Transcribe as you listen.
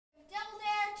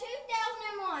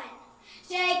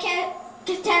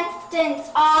contestants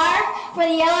are, for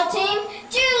the yellow team,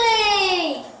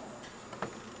 Julie.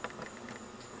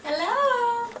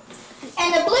 Hello.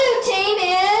 And the blue team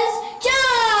is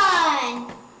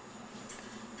John.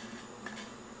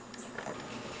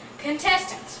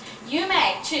 Contestants, you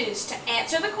may choose to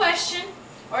answer the question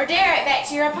or dare it back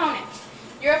to your opponent.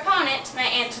 Your opponent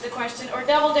may answer the question or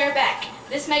double dare back.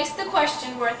 This makes the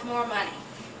question worth more money.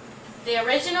 The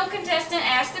original contestant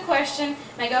asked the question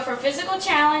may go for a physical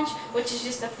challenge, which is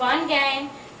just a fun game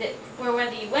where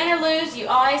whether you win or lose, you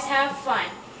always have fun.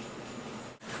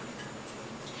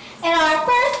 And our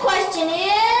first question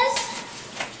is,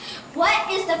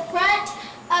 what is the front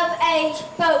of a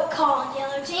boat called,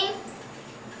 yellow team?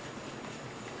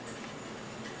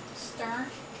 Stern.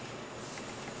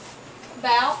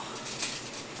 Bow.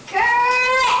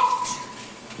 Correct!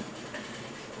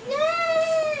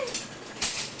 Yay!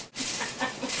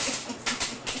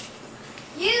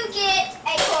 You get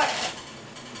a quarter.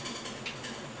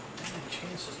 How many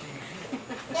chances do you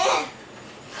get?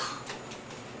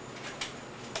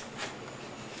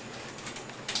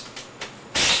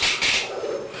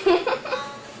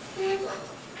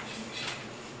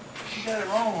 You got it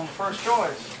wrong on the first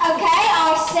choice. Okay,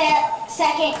 our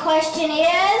second question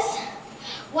is,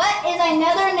 what is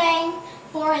another name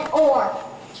for an oar?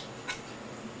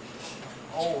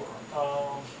 Or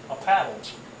a paddle.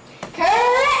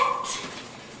 Correct!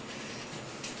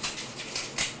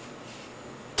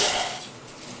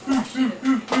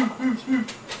 Thank you.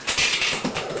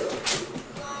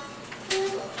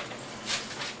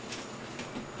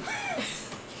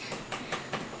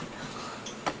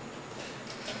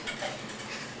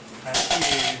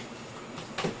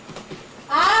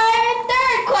 Our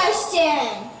third question.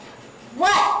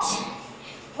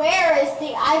 Where is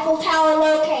the Eiffel Tower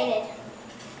located?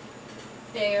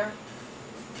 Dare.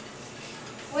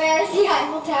 Where is the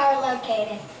Eiffel Tower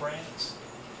located? France.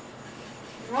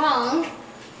 Wrong.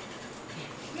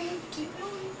 Keep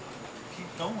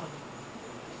going.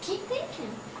 Keep thinking.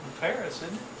 In Paris,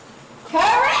 isn't it?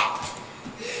 Correct!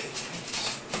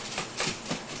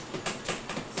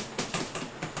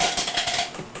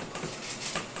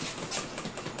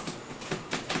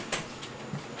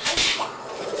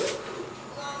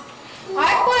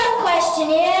 Our fourth question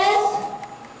is,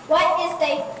 what is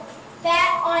the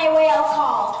fat on a whale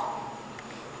called?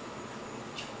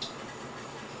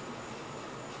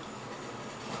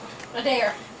 A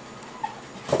dare.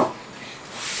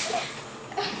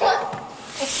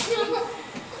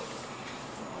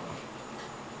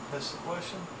 That's the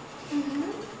question? Mm-hmm.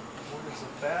 What is the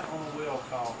fat on the wheel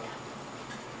called?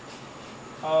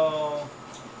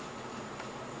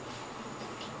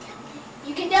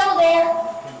 You can double dare.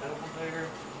 Double dare.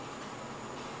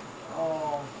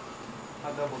 I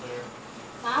double dare.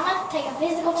 Mama, take a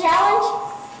physical challenge.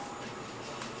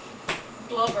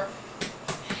 Blubber.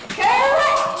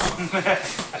 Correct!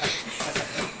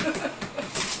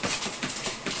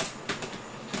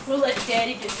 We'll let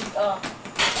Daddy get the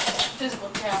physical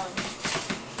challenge.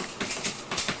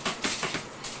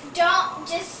 Don't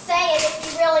just say it if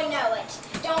you really know it.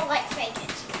 Don't like fake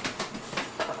it.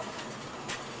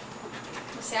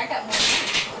 See, I got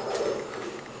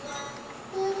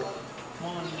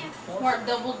more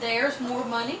double dares, more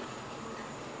money.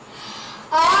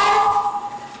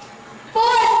 Our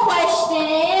fourth question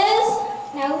is,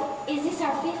 no, is this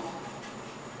our fifth?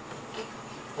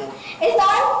 It's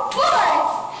our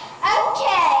fourth.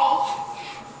 Okay.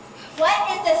 What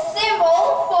is the symbol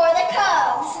for the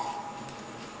Cubs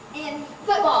in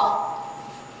football?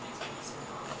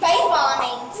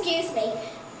 Baseball, excuse me.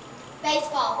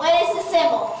 Baseball. What is the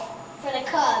symbol for the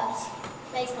Cubs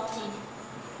baseball team?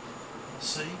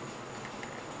 C.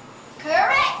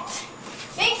 Correct.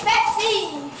 Big fat C.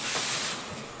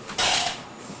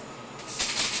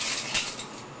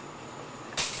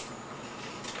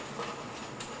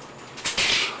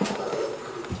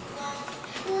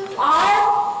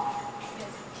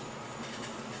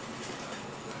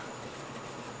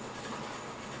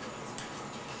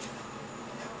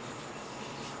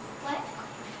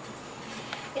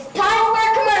 It's time for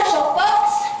a commercial,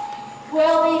 folks.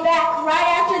 We'll be back right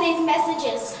after these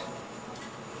messages.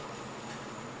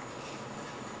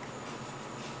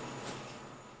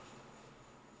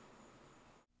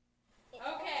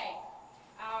 Okay,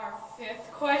 our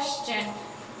fifth question,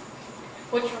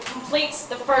 which completes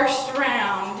the first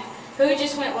round. Who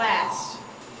just went last?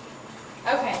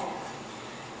 Okay.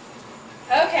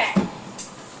 Okay.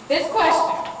 Fifth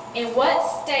question. In what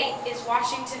state is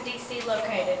Washington, D.C.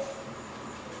 located?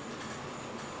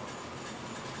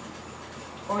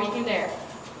 Or you can dare.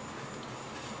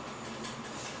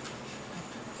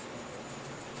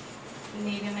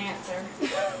 need an answer.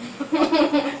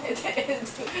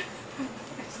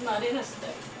 It's not in a state.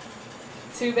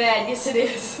 Too bad. Yes, it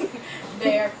is.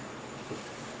 There.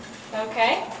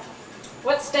 Okay.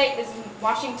 What state is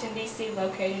Washington, D.C.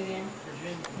 located in?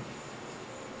 Virginia.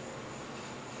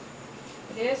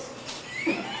 It is?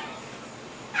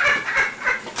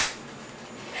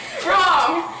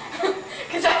 Wrong!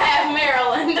 Because I have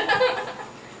Maryland.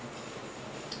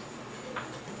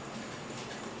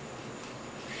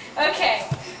 Okay,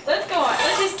 let's go on.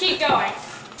 Let's just keep going.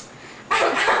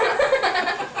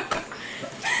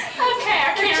 Okay,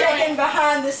 I You're can't checking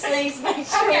behind the scenes, make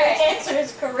sure Okay. the answer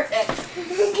is correct.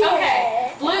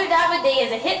 Okay, Blue Dabba Dee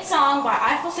is a hit song by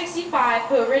Eiffel 65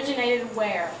 who originated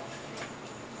where?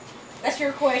 That's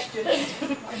your question.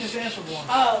 I just answered one.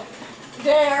 Oh,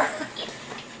 there.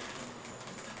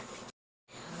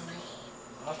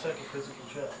 I'll take a physical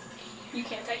check. You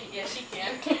can't take it. Yes, you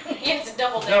can. It's a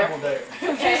double dare. Double dare.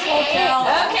 Okay. count.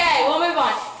 Okay, we'll move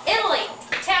on. Italy,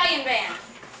 Italian band.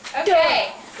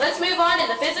 Okay, let's move on to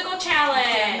the physical I know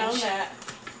challenge. that.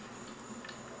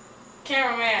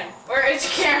 Cameraman, where is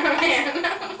your cameraman?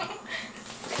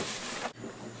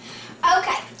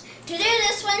 Okay, to do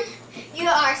this one, you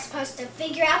are supposed to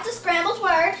figure out the scrambled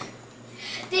word.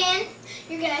 Then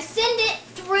you're going to send it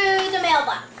through the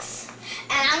mailbox.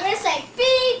 And I'm going to say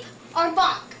beep or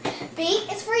bonk.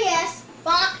 Beep is for yes,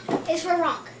 bonk is for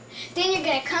wrong. Then you're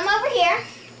going to come over here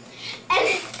and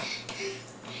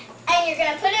you're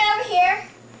going to put it over here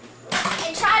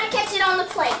and try to catch it on the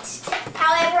plate.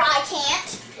 However, I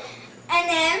can't. And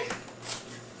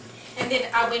then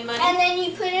I win money? And then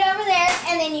you put it over there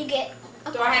and then you get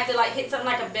Do I have to like hit something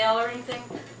like a bell or anything?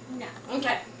 no.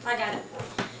 Okay, I got it.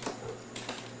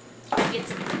 Get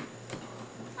some.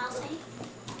 I'll say.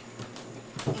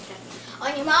 Okay.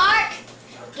 On your mark,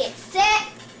 get set,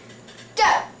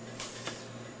 go.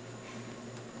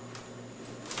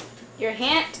 Your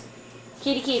hint,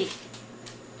 kitty kitty.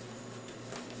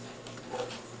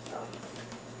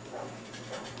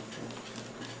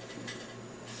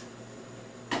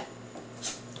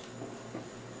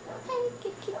 Hey,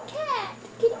 kitty cat,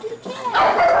 kitty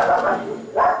cat.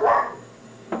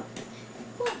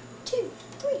 1, 2,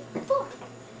 3, 4.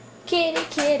 Kitty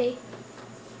kitty.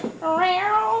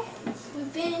 Meow.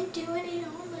 We've been doing it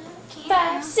on the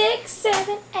camera. 5, 6,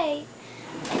 7, 8.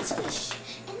 And swish,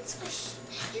 and swish,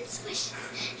 and swish,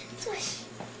 and swish.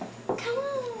 Come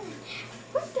on.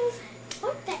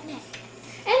 Work that neck.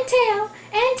 And tail,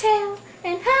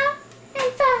 and hop,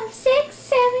 and 5, 6,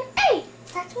 7, 8.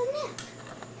 Starts with an F.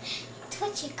 It's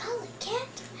what you call a cat.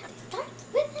 It starts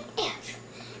with an F.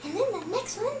 And then the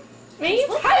next one. Means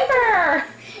what? hyper.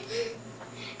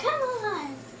 Come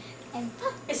on. And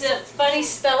pop. Is it a funny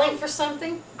spelling for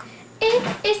something?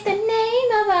 It is the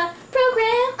name of a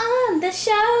program on the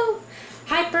show.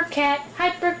 Hypercat,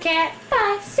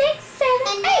 5, 6,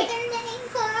 7, 8. Another name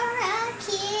for a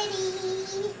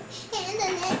kitty. And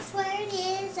the next word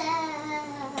is a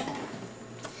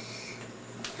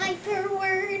hyper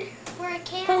word for a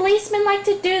cat. Policemen like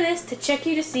to do this to check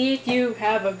you to see if you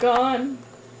have a gun.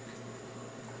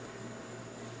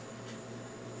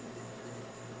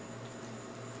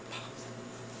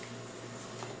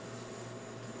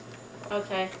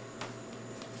 Okay.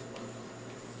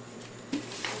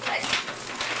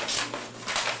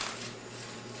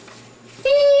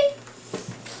 Beep.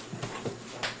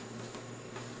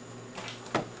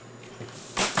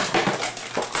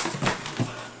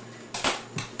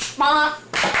 Mom.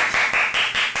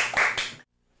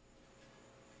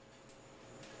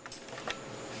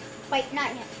 Wait,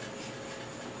 not yet.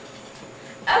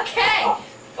 Okay,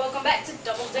 welcome back to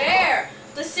Double Dare.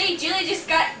 Let's see, Julie just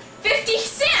got 50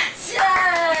 cents.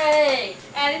 Yay!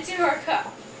 Added to her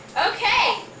cup.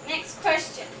 Okay, next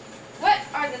question. What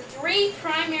are the 3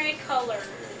 primary colors?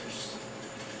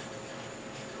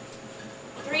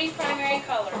 3 primary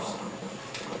colors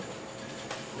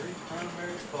 3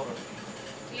 primary colors.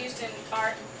 used in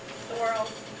art, the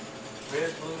world.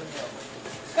 Red, blue, and yellow.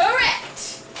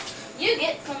 Correct! You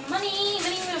get some money,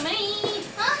 money.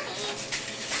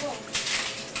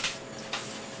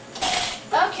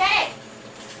 Okay.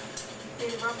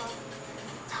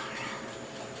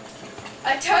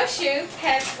 A toe shoe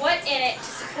has what in it to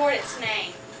support its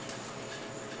name?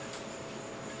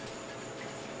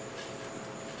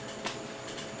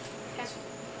 Has,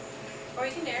 or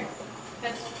you can dare.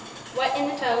 Has what in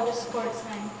the toe to support its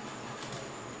name?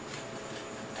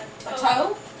 A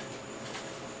toe?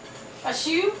 A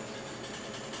shoe?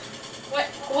 What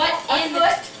A in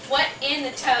foot? what in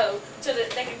the toe so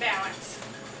that they can balance?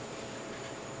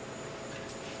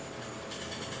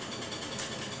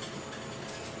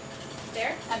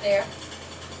 There? I dare.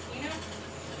 You know?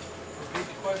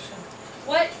 question?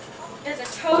 What does a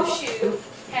toe shoe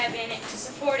have in it to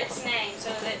support its name so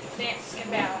that dancers can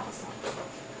balance?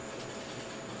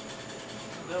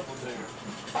 Double dare.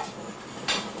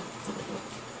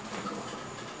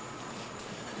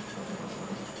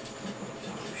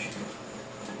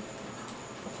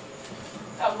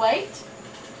 A weight?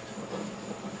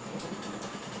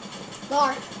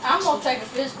 Lauren. I'm gonna take a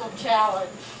physical challenge.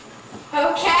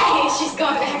 Okay, she's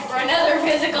going back for another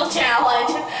physical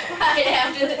challenge right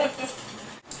after this.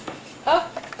 Oh,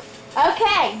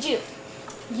 okay,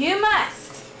 you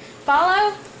must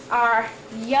follow our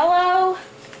yellow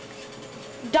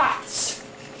dots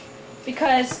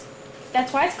because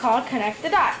that's why it's called Connect the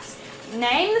Dots.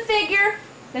 Name the figure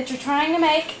that you're trying to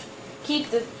make.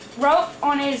 Keep the rope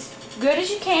on as good as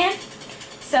you can.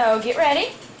 So get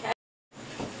ready.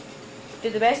 Do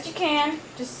the best you can.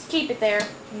 Just keep it there.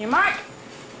 On your mark,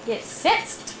 get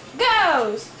set,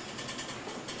 goes.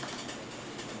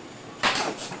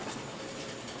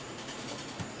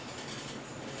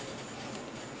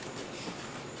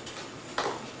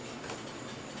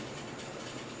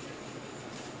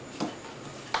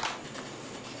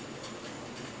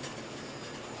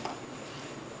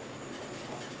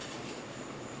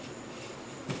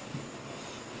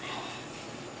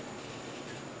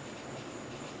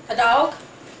 A dog?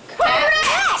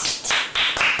 Correct!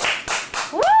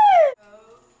 Woo!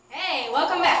 Hey,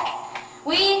 welcome back.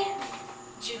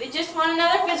 Julie just won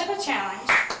another physical challenge.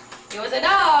 It was a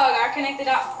dog. Our connected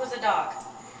dot was a dog.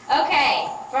 Okay,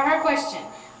 for her question.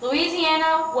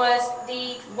 Louisiana was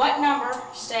the what number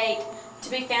state to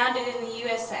be founded in the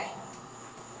USA?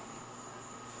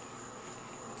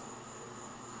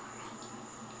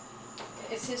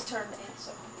 It's his turn to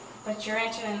answer. But you're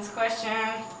answering this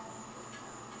question.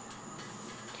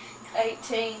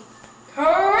 18.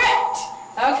 Correct!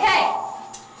 Okay.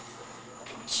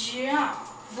 Jump.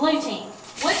 Blue team.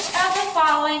 Which of the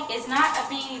following is not a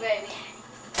Beanie Baby?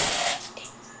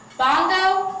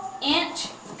 Bongo, Inch,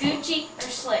 Gucci, or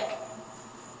Slick?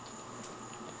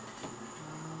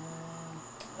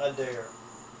 I dare.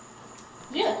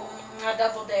 Yeah. A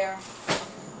double dare.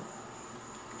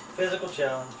 Physical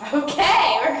challenge.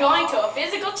 Okay, we're going to a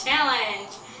physical challenge.